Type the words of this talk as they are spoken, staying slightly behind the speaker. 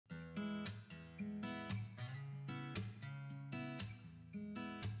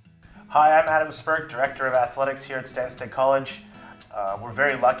Hi, I'm Adam Spurk, Director of Athletics here at Stanton State College. We're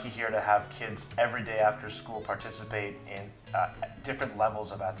very lucky here to have kids every day after school participate in different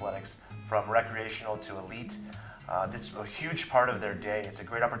levels of athletics, from recreational to elite. This is a huge part of their day. It's a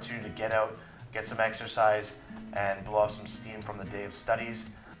great opportunity to get out, get some exercise, and blow off some steam from the day of studies.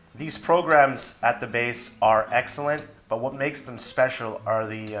 These programs at the base are excellent, but what makes them special are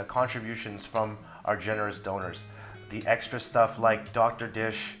the contributions from our generous donors. The extra stuff like Dr.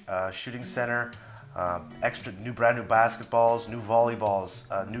 Dish, Shooting Center, brand new basketballs, new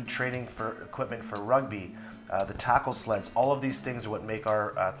volleyballs, new training for equipment for rugby, the tackle sleds. All of these things are what make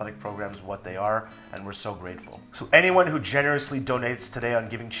our athletic programs what they are, and we're so grateful. So anyone who generously donates today on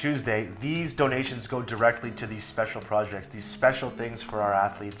Giving Tuesday, these donations go directly to these special projects, these special things for our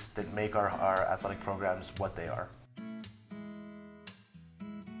athletes that make our athletic programs what they are.